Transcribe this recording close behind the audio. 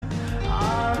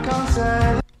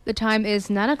The time is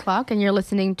 9 o'clock and you're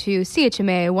listening to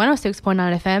CHMA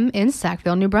 106.9 FM in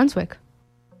Sackville, New Brunswick.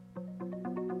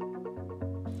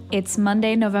 It's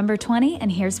Monday, November 20,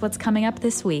 and here's what's coming up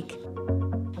this week.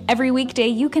 Every weekday,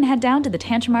 you can head down to the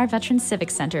Tantramar Veterans Civic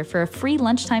Center for a free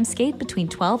lunchtime skate between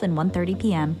 12 and 1:30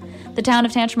 p.m. The town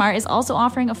of Tantramar is also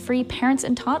offering a free Parents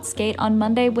and Tots skate on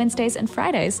Monday, Wednesdays, and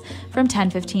Fridays from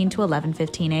 10:15 to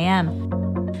 11:15 a.m.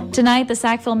 Tonight, the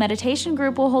Sackville Meditation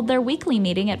Group will hold their weekly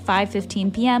meeting at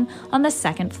 5:15 p.m. on the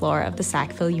second floor of the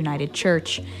Sackville United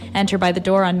Church. Enter by the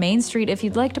door on Main Street if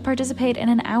you'd like to participate in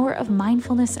an hour of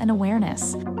mindfulness and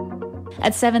awareness.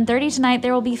 At 7:30 tonight,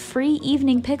 there will be free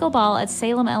evening pickleball at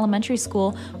Salem Elementary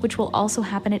School, which will also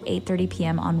happen at 8:30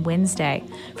 p.m. on Wednesday.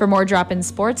 For more drop-in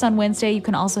sports on Wednesday, you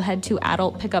can also head to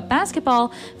adult pickup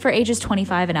basketball for ages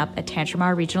 25 and up at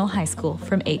Tantramar Regional High School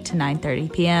from 8 to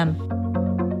 9:30 p.m.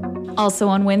 Also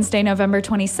on Wednesday, November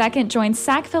 22nd, join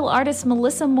Sackville artist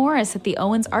Melissa Morris at the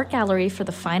Owens Art Gallery for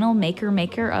the final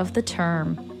Maker of the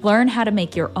term. Learn how to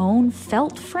make your own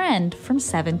felt friend from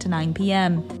 7 to 9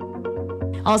 p.m.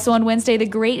 Also on Wednesday, the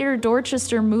Greater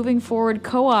Dorchester Moving Forward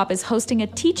Co-op is hosting a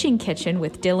teaching kitchen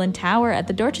with Dylan Tower at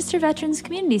the Dorchester Veterans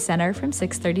Community Center from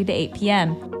 6:30 to 8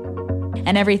 p.m.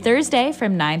 And every Thursday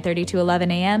from 9:30 to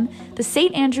 11 a.m., the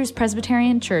St. Andrew's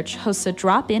Presbyterian Church hosts a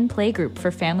drop-in playgroup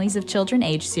for families of children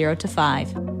aged 0 to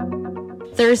 5.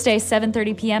 Thursday,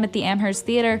 7:30 p.m. at the Amherst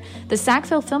Theater, the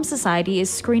Sackville Film Society is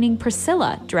screening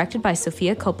Priscilla, directed by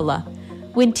Sofia Coppola.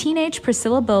 When teenage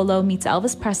Priscilla Bolo meets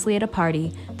Elvis Presley at a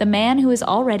party, the man who is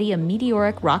already a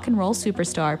meteoric rock and roll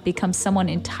superstar becomes someone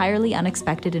entirely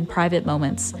unexpected in private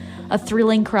moments. A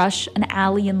thrilling crush, an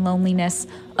ally in loneliness,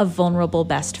 a vulnerable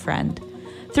best friend.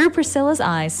 Through Priscilla's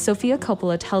eyes, Sofia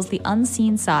Coppola tells the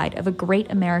unseen side of a great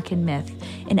American myth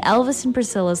in Elvis and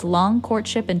Priscilla's long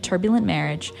courtship and turbulent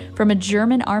marriage, from a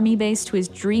German army base to his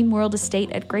dream world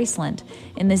estate at Graceland,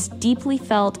 in this deeply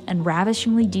felt and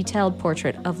ravishingly detailed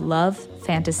portrait of love,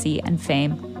 fantasy, and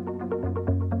fame.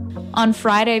 On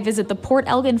Friday, visit the Port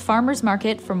Elgin Farmers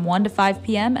Market from 1 to 5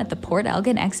 p.m. at the Port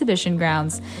Elgin Exhibition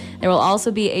Grounds. There will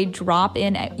also be a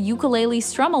drop-in ukulele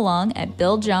strum-along at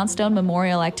Bill Johnstone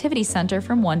Memorial Activity Center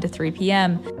from 1 to 3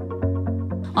 p.m.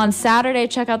 On Saturday,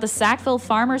 check out the Sackville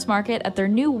Farmers Market at their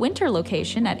new winter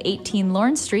location at 18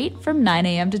 Lawrence Street from 9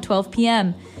 a.m. to 12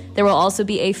 p.m. There will also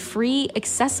be a free,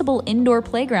 accessible indoor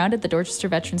playground at the Dorchester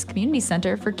Veterans Community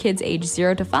Center for kids aged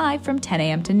 0 to 5 from 10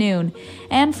 a.m. to noon.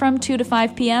 And from 2 to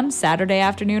 5 p.m., Saturday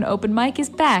afternoon open mic is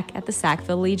back at the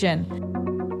Sackville Legion.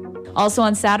 Also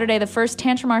on Saturday, the 1st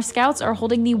Tantramar Scouts are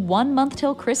holding the 1 month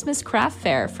till Christmas craft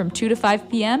fair from 2 to 5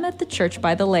 p.m. at the Church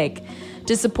by the Lake.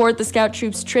 To support the Scout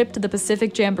Troop's trip to the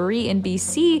Pacific Jamboree in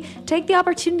BC, take the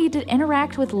opportunity to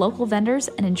interact with local vendors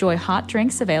and enjoy hot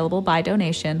drinks available by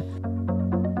donation.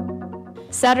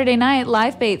 Saturday night,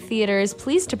 Live Bait Theater is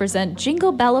pleased to present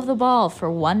Jingle Bell of the Ball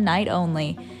for one night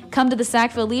only. Come to the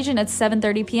Sackville Legion at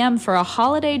 7:30 p.m. for a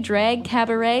holiday drag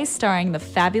cabaret starring the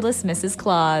fabulous Mrs.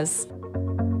 Claus.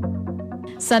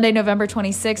 Sunday, November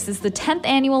 26th is the 10th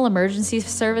Annual Emergency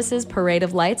Services Parade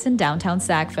of Lights in downtown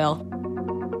Sackville.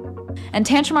 And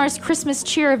Tantramar's Christmas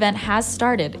Cheer event has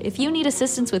started. If you need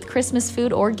assistance with Christmas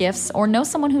food or gifts, or know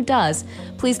someone who does,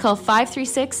 please call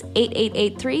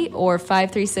 536-8883 or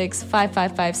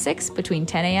 536-5556 between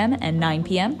 10 a.m. and 9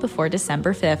 p.m. before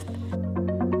December 5th.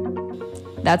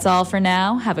 That's all for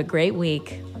now. Have a great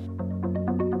week.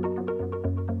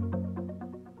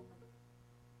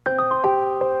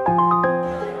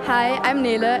 Hi, I'm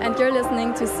Nele, and you're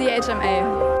listening to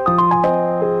CHMA.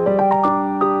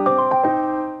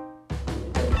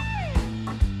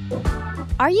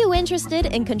 Are you interested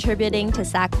in contributing to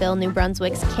Sackville, New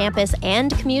Brunswick's campus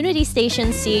and community station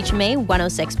CHMA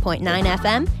 106.9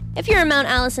 FM? If you're a Mount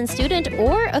Allison student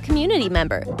or a community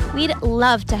member, we'd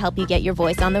love to help you get your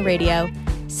voice on the radio.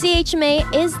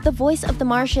 CHMA is the voice of the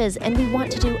marshes, and we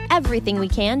want to do everything we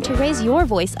can to raise your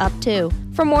voice up too.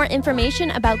 For more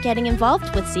information about getting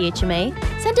involved with CHMA,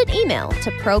 send an email to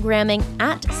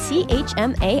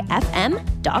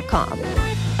programming@chmafm.com.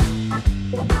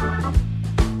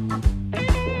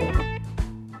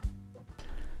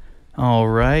 All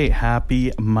right,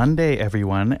 happy Monday,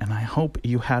 everyone, and I hope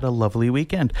you had a lovely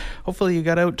weekend. Hopefully you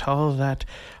got out to all of that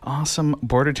awesome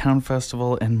Border Town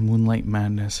Festival and Moonlight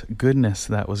Madness goodness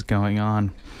that was going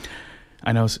on.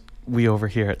 I know we over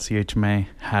here at CHMA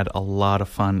had a lot of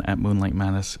fun at Moonlight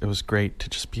Madness. It was great to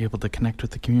just be able to connect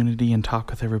with the community and talk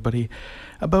with everybody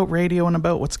about radio and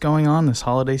about what's going on this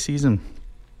holiday season.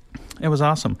 It was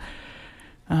awesome.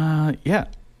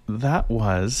 That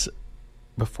was...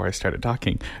 Before I started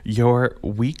talking, your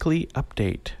weekly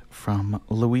update from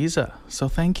Louisa. So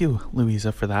thank you,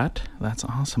 Louisa, for that. That's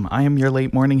awesome. I am your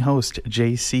late morning host,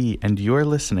 JC, and you're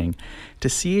listening to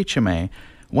CHMA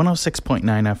 106.9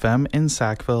 FM in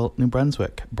Sackville, New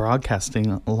Brunswick,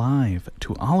 broadcasting live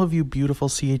to all of you beautiful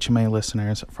CHMA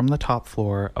listeners from the top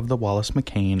floor of the Wallace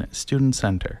McCain Student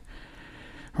Center.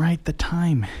 Right, the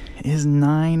time is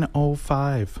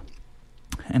 9:05.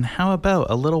 And how about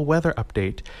a little weather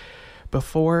update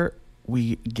before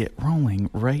we get rolling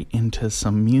right into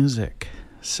some music?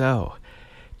 So,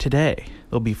 today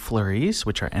there'll be flurries,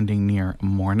 which are ending near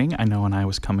morning. I know when I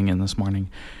was coming in this morning,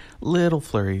 little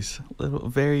flurries, little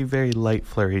very, very light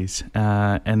flurries.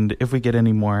 And if we get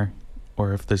any more,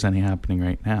 or if there's any happening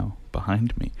right now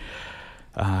behind me,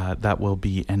 that will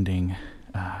be ending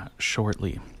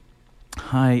shortly.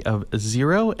 High of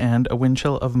 0 and a wind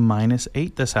chill of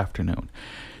 -8 this afternoon.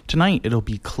 Tonight it'll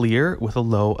be clear with a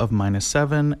low of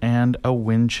 -7 and a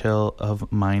wind chill of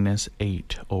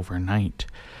 -8 overnight.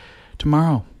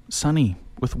 Tomorrow, sunny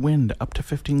with wind up to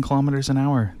 15 kilometers an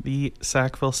hour. The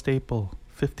Sackville staple,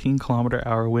 15 kilometer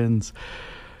hour winds.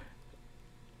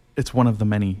 It's one of the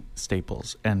many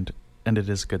staples, and it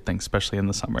is a good thing, especially in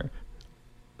the summer.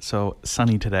 So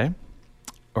sunny today,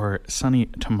 or sunny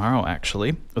tomorrow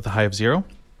actually, with a high of 0.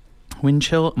 Wind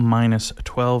chill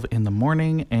 -12 in the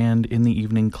morning, and in the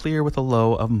evening clear with a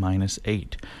low of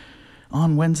 -8.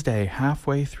 On Wednesday,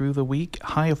 halfway through the week,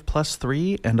 high of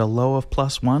 +3 and a low of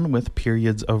 +1 with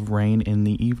periods of rain in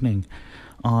the evening.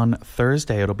 On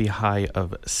Thursday, it'll be high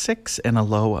of 6 and a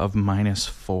low of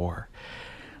 -4.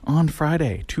 On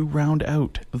Friday, to round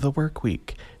out the work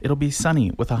week, it'll be sunny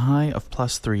with a high of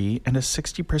 +3 and a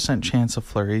 60% chance of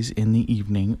flurries in the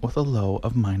evening with a low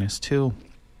of -2.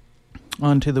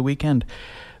 On to the weekend,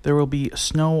 there will be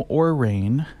snow or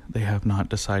rain. They have not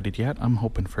decided yet. I'm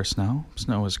hoping for snow.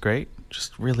 Snow is great.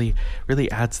 Just really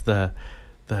adds the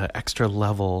extra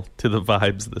level to the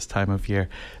vibes this time of year.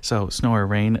 So snow or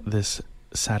rain this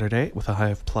Saturday with a high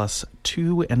of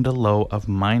 +2 and a low of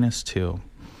 -2.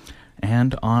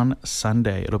 And on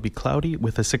Sunday, it'll be cloudy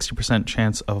with a 60%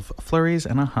 chance of flurries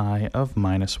and a high of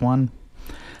 -1.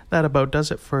 That about does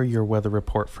it for your weather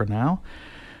report for now.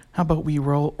 How about we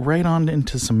roll right on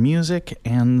into some music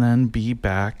and then be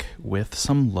back with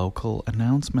some local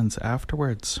announcements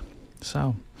afterwards.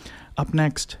 So, up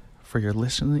next, for your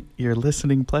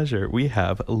listening pleasure, we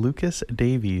have Lucas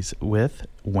Davies with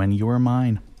When You Were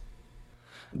Mine.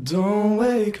 Don't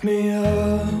wake me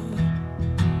up,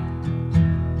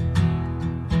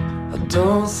 I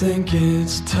don't think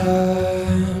it's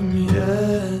time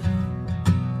yet.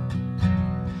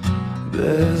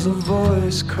 There's a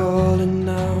voice calling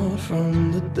out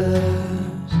from the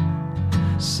depths,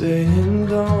 saying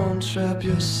don't trap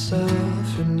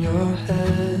yourself in your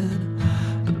head,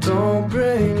 but don't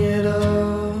bring it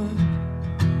up.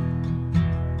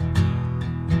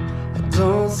 I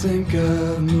don't think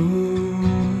I've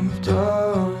moved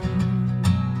on,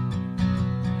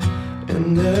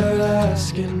 and they're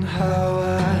asking how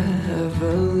I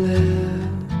ever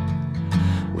lived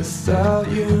without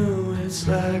you. It's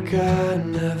like I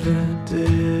never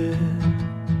did.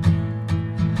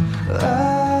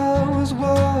 I was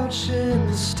watching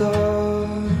the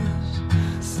stars,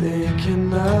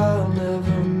 thinking I'll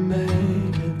never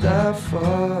make it that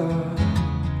far.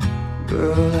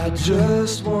 Girl, I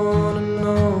just wanna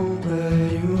know where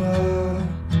you are,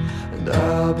 and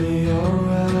I'll be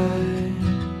alright.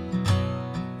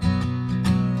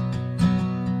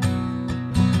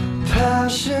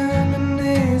 Passion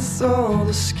beneath all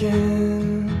the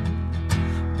skin,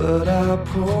 but I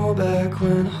pull back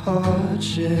when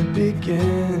hardship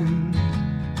begins.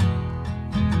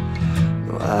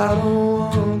 No, I don't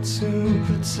want to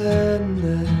pretend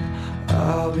that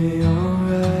I'll be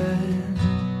alright.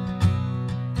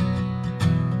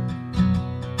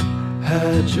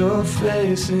 Had your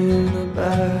face in the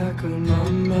back of my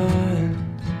mind,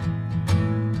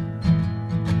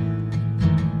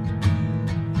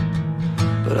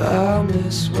 but I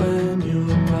miss when you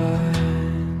were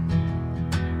mine.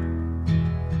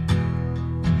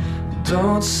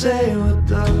 Don't say we're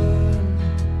done,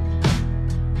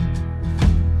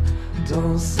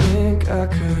 don't think I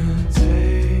could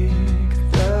take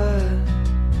that,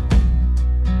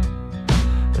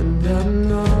 and I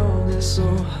know this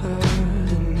will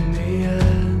hurt in the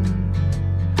end,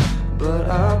 but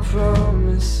I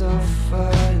promise I'll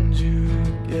find you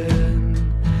again.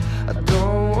 I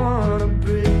don't wanna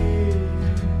breathe,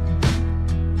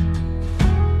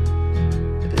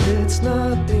 it's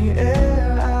not the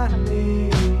air I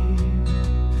need,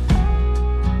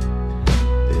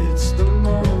 it's the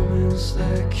moments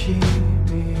that keep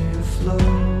me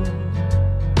afloat,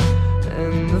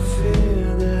 and the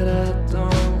fear that I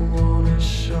don't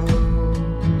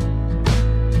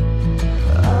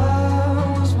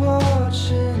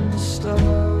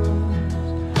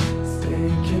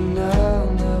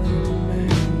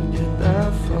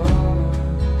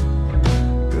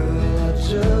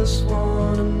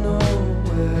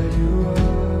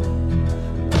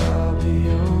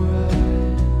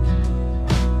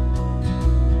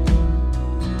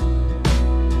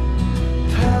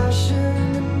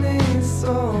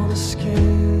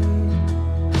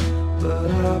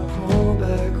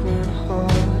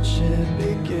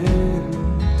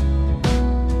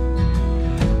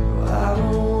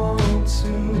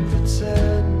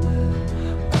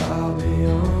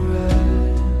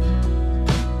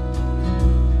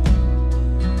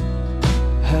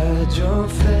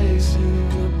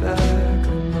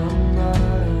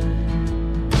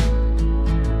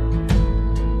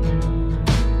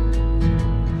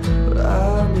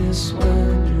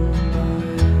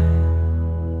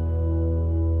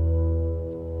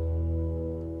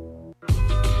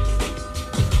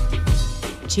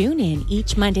Tune in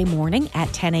each Monday morning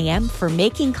at 10 a.m. for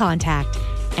Making Contact,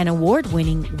 an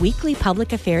award-winning weekly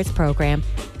public affairs program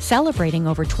celebrating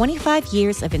over 25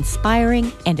 years of inspiring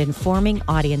and informing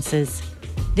audiences.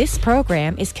 This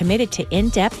program is committed to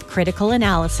in-depth critical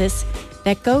analysis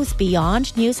that goes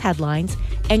beyond news headlines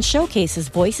and showcases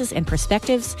voices and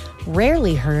perspectives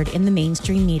rarely heard in the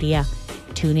mainstream media.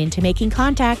 Tune in to Making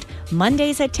Contact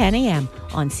Mondays at 10 a.m.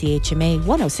 on CHMA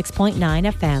 106.9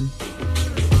 FM.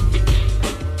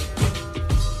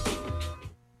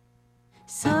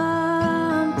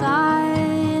 Sometimes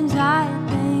I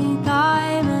think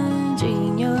I'm a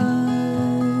genius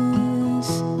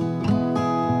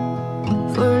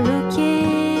for looking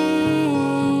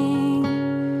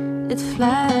at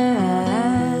flowers.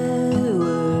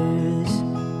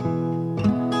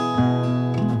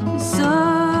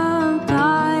 Sometimes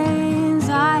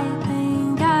I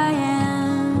think I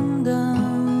am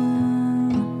dumb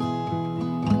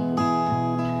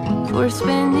for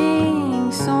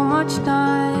spending so much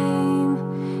time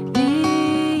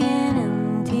being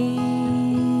empty.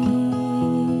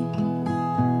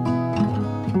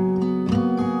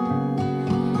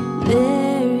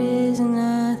 There is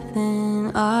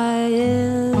nothing I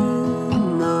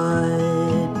am not.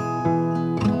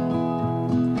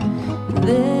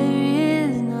 There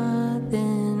is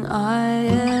nothing I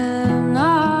am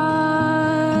not.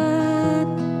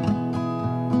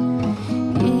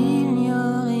 Il n'y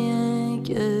a rien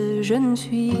que je ne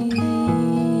suis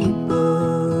pas.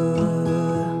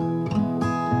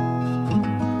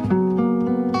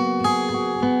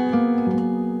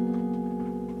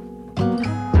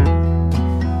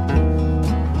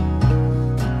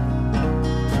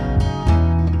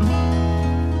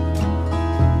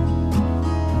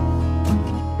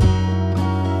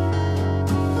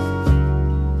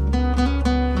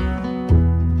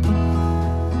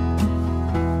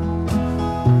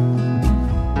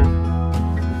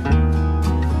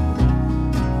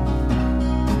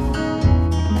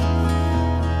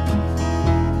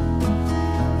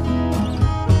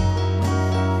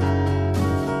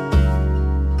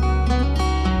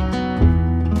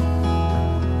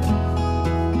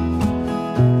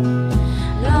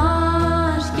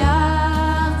 L'ange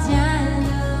gardien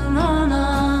de mon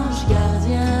ange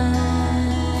gardien,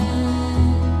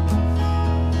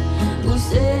 ou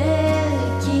celle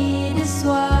qui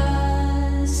déçoit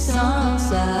sans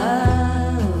savoir.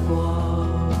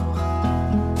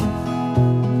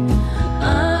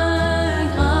 Un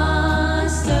grand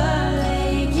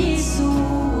soleil qui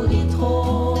sourit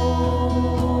trop,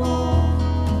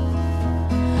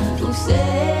 ou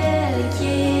celle qui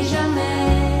est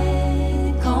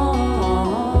jamais contente.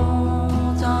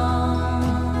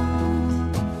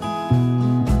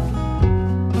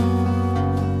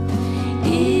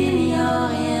 Il n'y a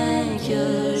rien que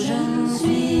je ne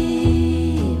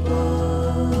suis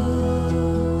pas.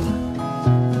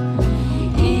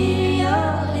 Il n'y a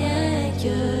rien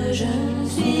que je ne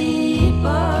suis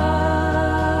pas.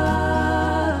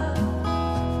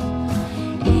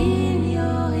 Il n'y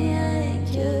a rien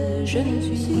que je ne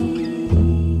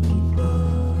suis pas.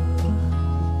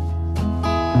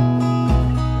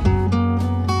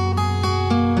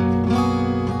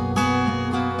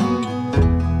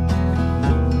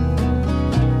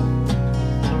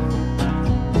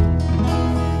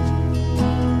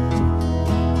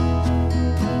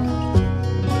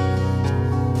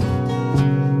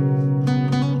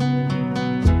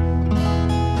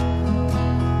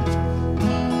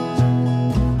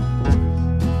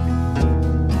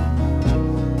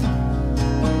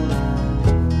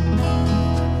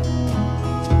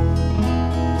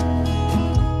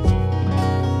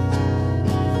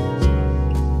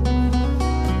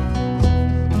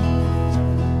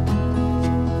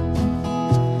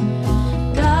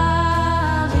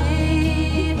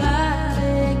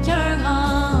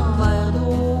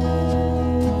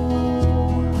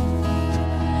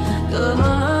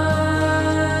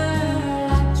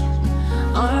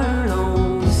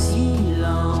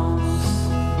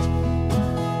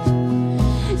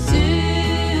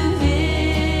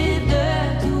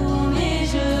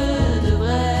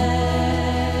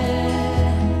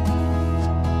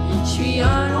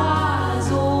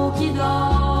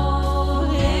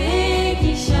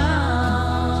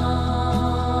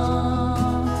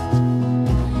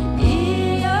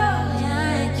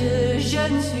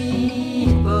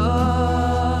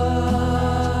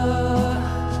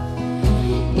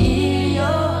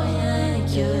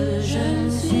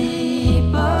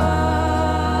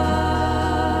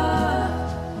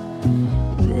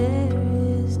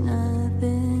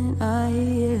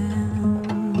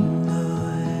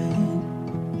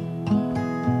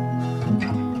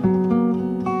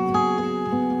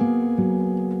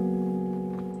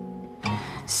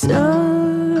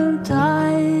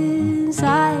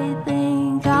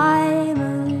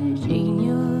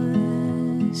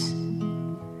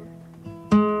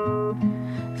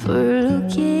 for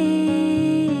looking.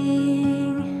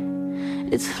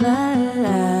 It's flowers.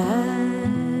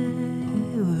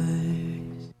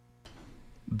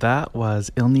 That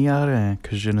was Il n'y a rien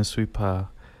que je ne suis pas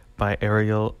by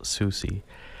Ariel Soucy.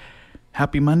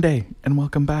 Happy Monday and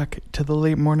welcome back to the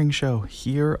Late Morning Show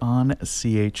here on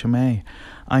CHMA.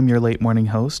 I'm your late morning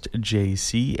host,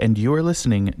 JC, and you are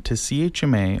listening to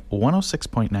CHMA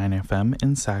 106.9 FM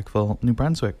in Sackville, New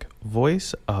Brunswick,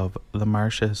 voice of the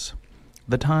marshes.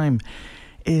 The time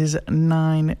is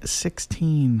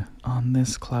 9:16 on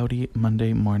this cloudy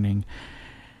Monday morning.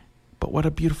 But what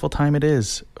a beautiful time it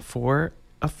is for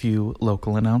a few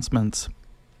local announcements.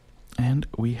 And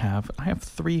I have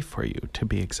 3 for you to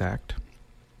be exact.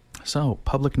 So,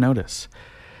 public notice.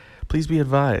 Please be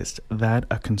advised that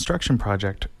a construction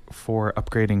project for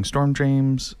upgrading storm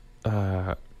drains,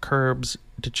 curbs,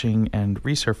 ditching, and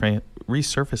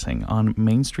resurfacing on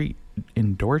Main Street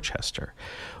in Dorchester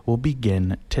will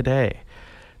begin today.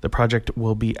 The project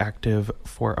will be active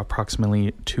for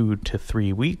approximately 2 to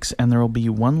 3 weeks, and there will be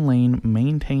 1 lane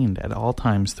maintained at all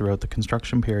times throughout the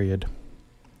construction period.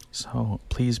 So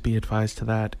please be advised to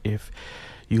that if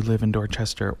you live in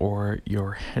Dorchester or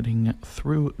you're heading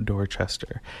through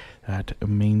Dorchester, that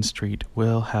Main Street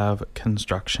will have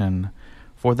construction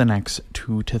for the next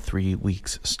 2 to 3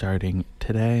 weeks starting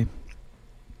today.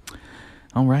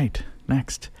 All right,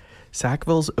 next.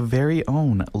 Sackville's very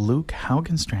own Luke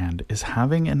Haugenstrand is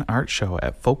having an art show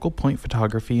at Focal Point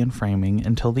Photography and Framing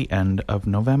until the end of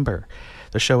November.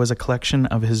 The show is a collection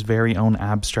of his very own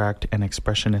abstract and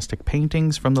expressionistic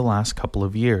paintings from the last couple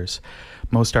of years.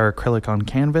 Most are acrylic on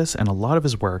canvas, and a lot of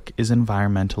his work is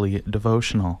environmentally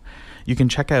devotional. You can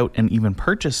check out and even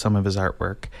purchase some of his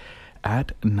artwork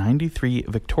at 93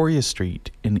 Victoria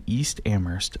Street in East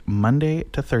Amherst, Monday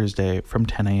to Thursday from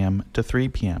 10 a.m. to 3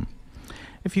 p.m.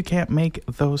 If you can't make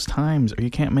those times or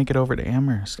you can't make it over to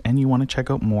Amherst and you want to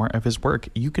check out more of his work,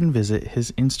 you can visit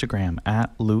his Instagram at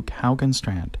Luke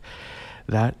Haugenstrand.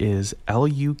 That is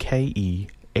LukeHaugenstrand.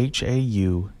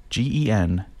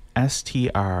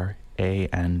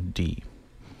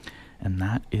 And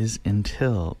that is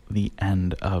until the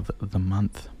end of the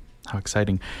month. How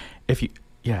exciting. I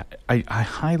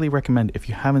highly recommend, if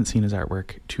you haven't seen his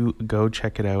artwork, to go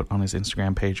check it out on his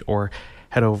Instagram page or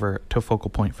head over to Focal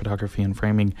Point Photography and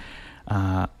Framing.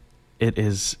 It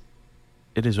is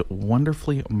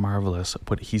wonderfully marvelous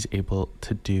what he's able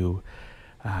to do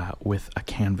with a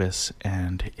canvas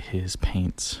and his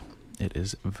paints. It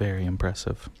is very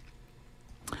impressive.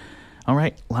 All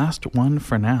right, last one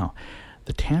for now.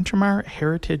 The Tantramar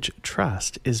Heritage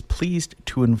Trust is pleased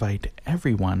to invite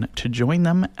everyone to join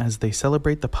them as they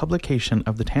celebrate the publication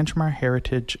of the Tantramar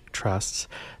Heritage Trust's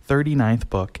 39th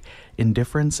book,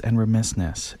 Indifference and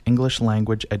Remissness, English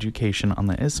Language Education on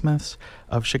the Isthmus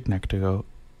of Chignecto,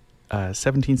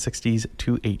 1760s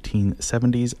to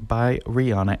 1870s by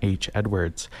Rihanna H.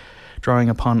 Edwards. Drawing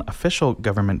upon official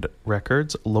government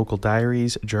records, local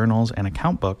diaries, journals, and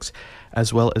account books,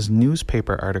 as well as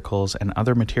newspaper articles and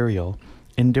other material,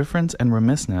 Indifference and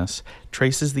Remissness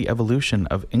traces the evolution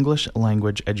of English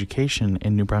language education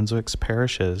in New Brunswick's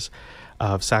parishes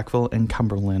of Sackville and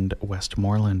Cumberland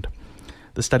Westmoreland.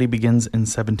 The study begins in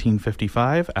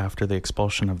 1755 after the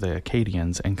expulsion of the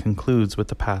Acadians and concludes with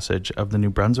the passage of the New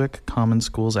Brunswick Common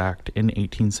Schools Act in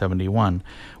 1871,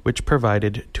 which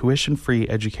provided tuition-free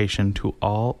education to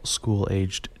all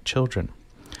school-aged children.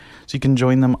 So you can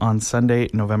join them on Sunday,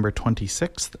 November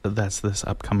 26th, that's this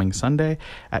upcoming Sunday,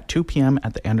 at 2 p.m.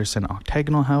 at the Anderson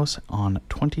Octagonal House on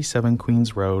 27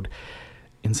 Queens Road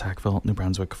in Sackville, New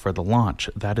Brunswick for the launch.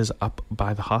 That is up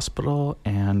by the hospital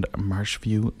and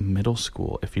Marshview Middle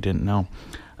School, if you didn't know.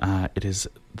 It is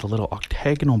the little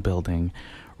octagonal building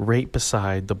right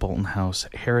beside the Bolton House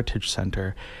Heritage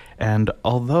Center. And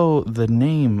although the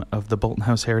name of the Bolton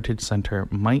House Heritage Center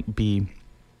might be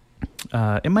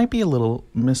a little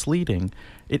misleading,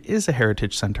 it is a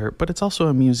heritage center, but it's also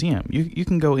a museum. You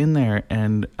can go in there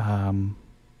and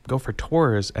go for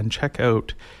tours and check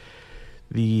out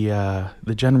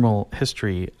the general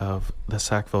history of the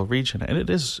Sackville region, and it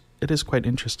is quite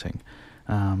interesting.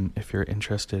 If you're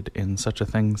interested in such a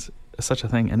thing,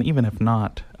 and even if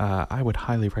not, I would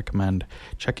highly recommend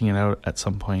checking it out at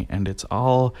some point. And it's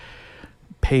all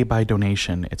pay by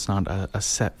donation. It's not a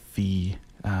set fee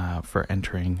for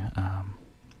entering.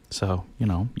 So,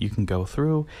 you can go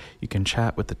through, you can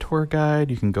chat with the tour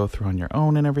guide, you can go through on your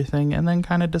own and everything, and then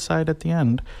kind of decide at the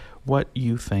end what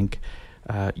you think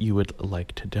you would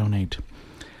like to donate.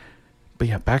 But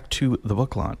yeah, back to the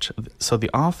book launch. So the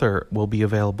author will be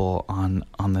available on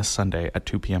this Sunday at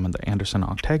 2 p.m. at the Anderson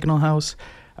Octagonal House.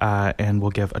 and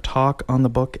will give a talk on the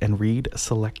book and read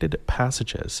selected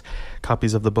passages.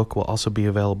 Copies of the book will also be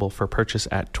available for purchase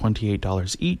at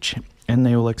 $28 each, and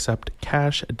they will accept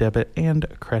cash, debit, and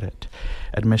credit.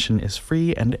 Admission is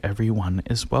free and everyone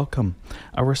is welcome.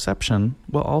 A reception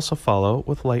will also follow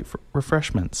with light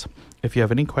refreshments. If you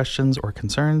have any questions or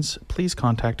concerns, please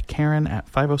contact Karen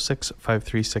at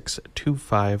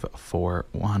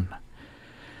 506-536-2541.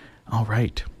 All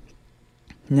right.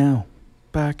 Now,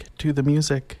 back to the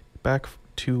music, back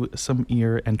to some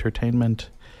ear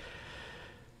entertainment.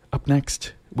 Up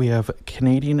next, we have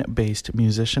Canadian-based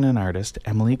musician and artist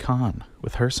Emily Kahn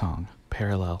with her song,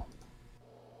 Parallel.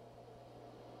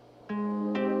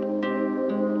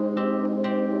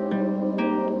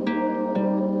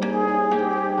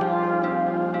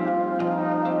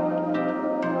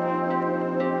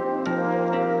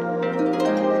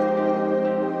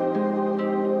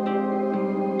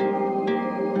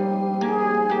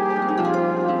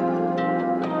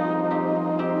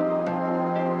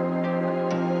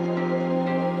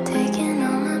 Taking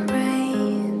all my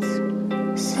braids,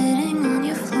 sitting on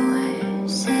your floor.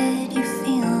 Said you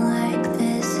feel like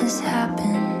this has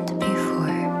happened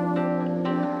before.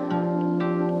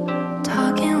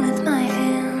 Talking with my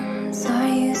hands, are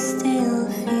you still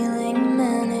feeling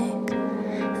manic?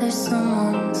 There's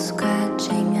someone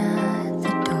scratching at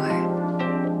the door,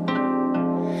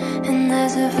 and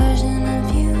there's a version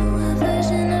of you, a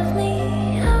version of me.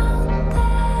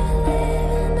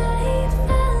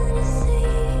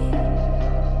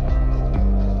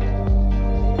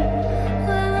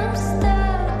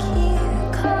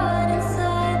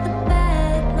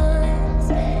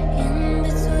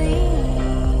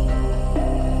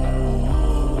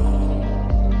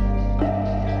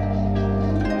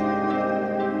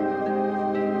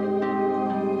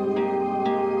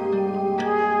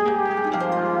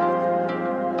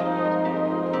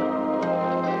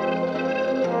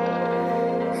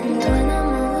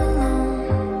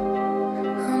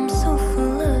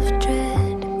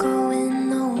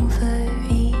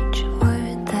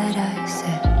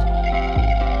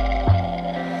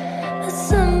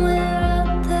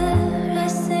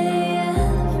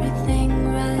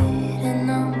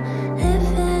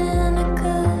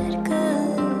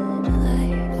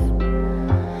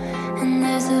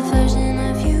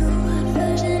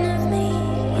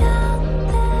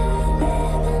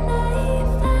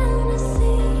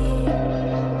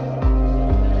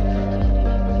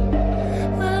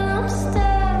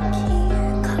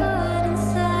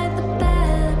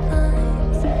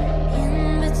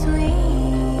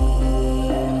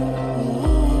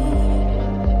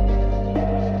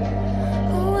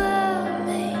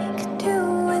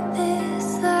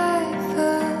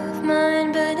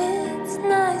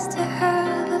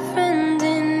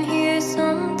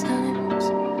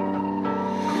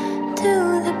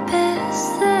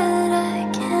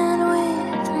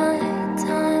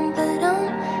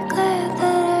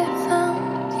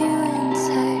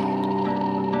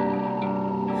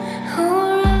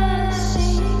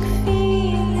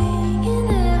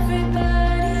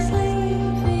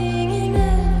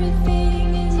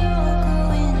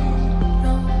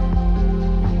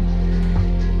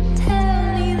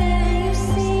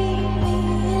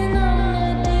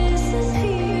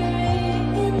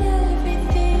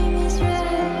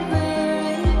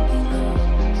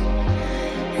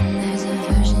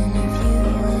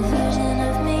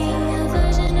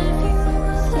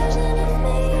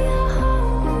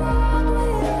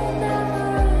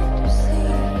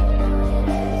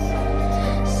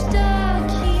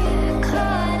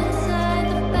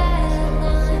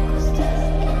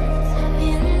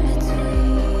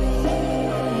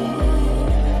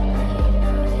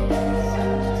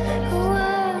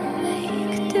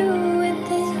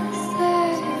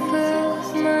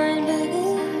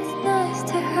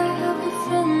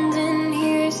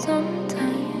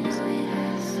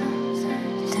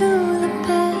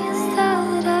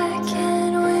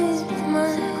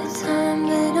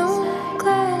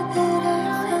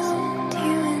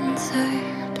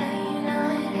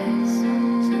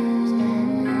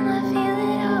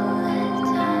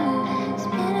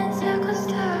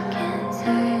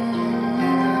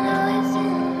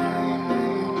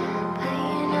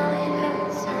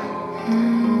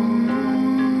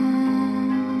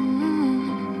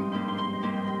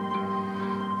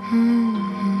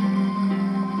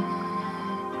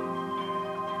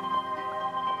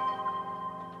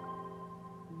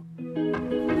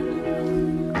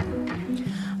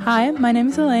 Hi, my name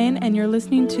is Elaine, and you're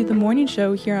listening to The Morning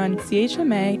Show here on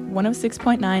CHMA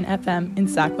 106.9 FM in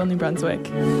Sackville, New Brunswick.